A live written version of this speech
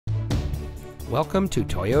Welcome to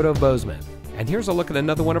Toyota of Bozeman, and here's a look at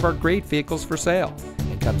another one of our great vehicles for sale.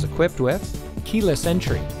 It comes equipped with keyless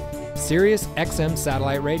entry, Sirius XM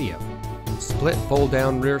satellite radio, split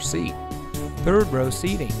fold-down rear seat, third row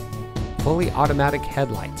seating, fully automatic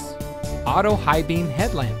headlights, auto high beam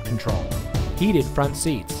headlamp control, heated front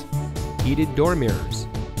seats, heated door mirrors,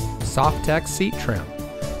 soft-tech seat trim,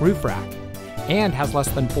 roof rack, and has less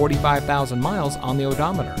than 45,000 miles on the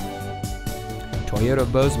odometer. Toyota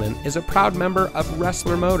of Bozeman is a proud member of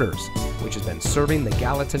Wrestler Motors, which has been serving the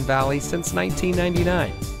Gallatin Valley since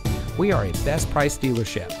 1999. We are a best price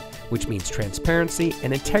dealership, which means transparency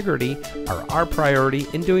and integrity are our priority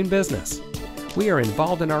in doing business. We are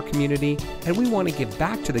involved in our community, and we want to give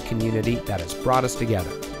back to the community that has brought us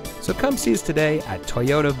together. So come see us today at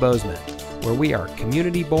Toyota of Bozeman, where we are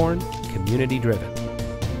community born, community driven.